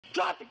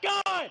Drop the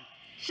gun!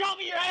 Show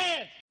me your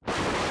hands!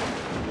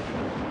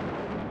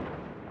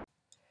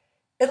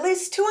 At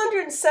least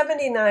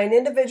 279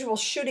 individual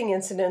shooting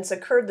incidents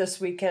occurred this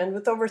weekend,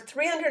 with over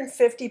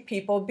 350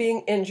 people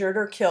being injured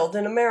or killed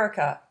in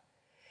America.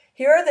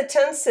 Here are the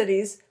 10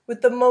 cities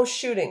with the most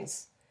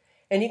shootings.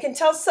 And you can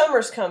tell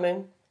summer's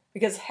coming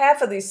because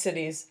half of these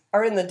cities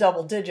are in the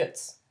double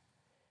digits.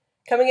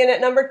 Coming in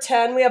at number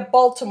 10, we have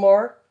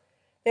Baltimore.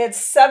 They had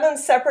 7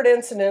 separate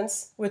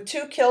incidents with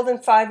 2 killed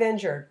and 5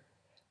 injured.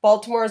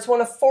 Baltimore is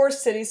one of 4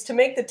 cities to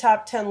make the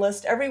top 10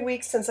 list every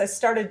week since I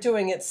started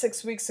doing it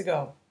 6 weeks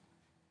ago.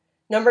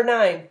 Number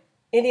 9,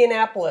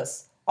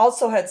 Indianapolis,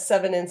 also had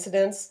 7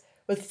 incidents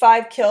with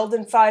 5 killed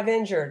and 5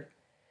 injured.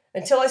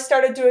 Until I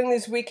started doing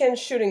these weekend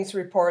shootings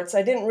reports,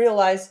 I didn't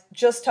realize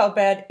just how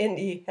bad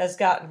Indy has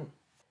gotten.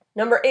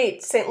 Number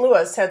 8, St.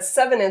 Louis had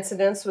 7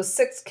 incidents with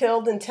 6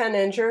 killed and 10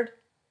 injured.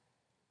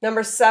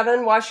 Number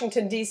 7,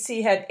 Washington,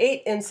 D.C. had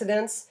 8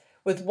 incidents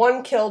with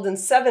 1 killed and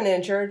 7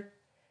 injured.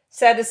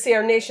 Sad to see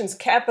our nation's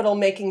capital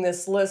making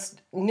this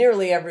list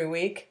nearly every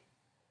week.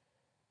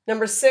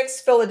 Number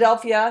 6,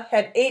 Philadelphia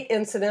had 8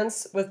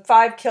 incidents with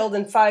 5 killed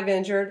and 5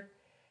 injured.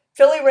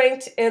 Philly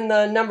ranked in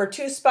the number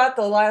 2 spot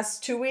the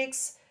last 2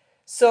 weeks,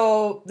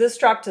 so this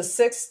drop to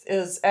 6th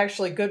is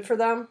actually good for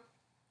them.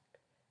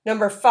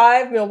 Number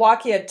 5,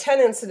 Milwaukee had 10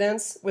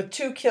 incidents with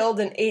 2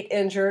 killed and 8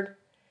 injured.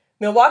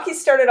 Milwaukee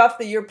started off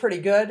the year pretty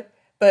good,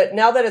 but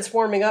now that it's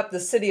warming up, the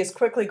city is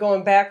quickly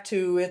going back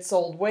to its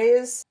old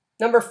ways.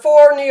 Number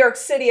 4, New York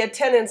City had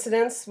 10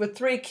 incidents with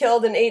 3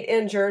 killed and 8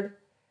 injured.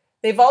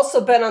 They've also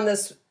been on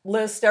this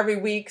list every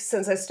week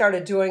since I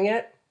started doing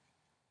it.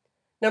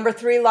 Number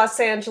 3, Los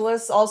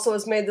Angeles also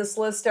has made this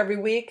list every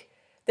week.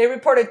 They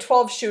reported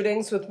 12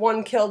 shootings with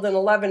 1 killed and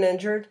 11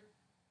 injured.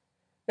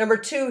 Number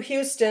 2,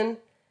 Houston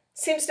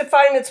seems to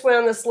find its way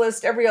on this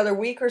list every other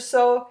week or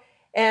so,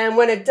 and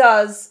when it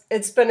does,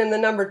 it's been in the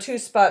number 2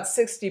 spot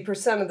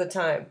 60% of the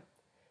time.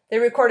 They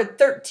recorded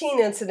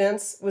 13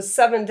 incidents with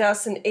 7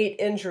 deaths and 8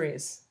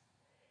 injuries.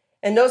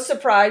 And no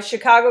surprise,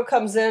 Chicago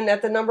comes in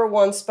at the number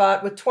 1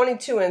 spot with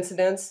 22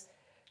 incidents.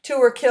 2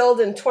 were killed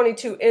and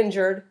 22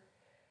 injured.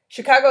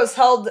 Chicago has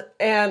held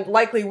and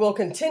likely will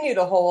continue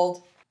to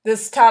hold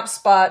this top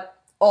spot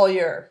all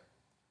year.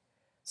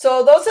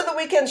 So those are the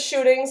weekend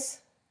shootings.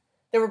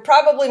 There were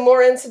probably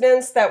more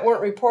incidents that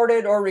weren't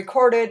reported or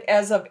recorded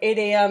as of 8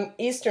 a.m.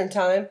 Eastern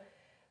Time,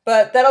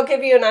 but that'll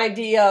give you an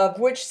idea of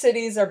which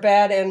cities are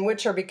bad and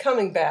which are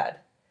becoming bad.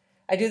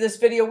 I do this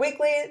video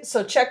weekly,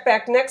 so check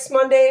back next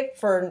Monday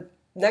for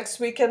next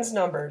weekend's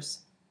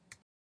numbers.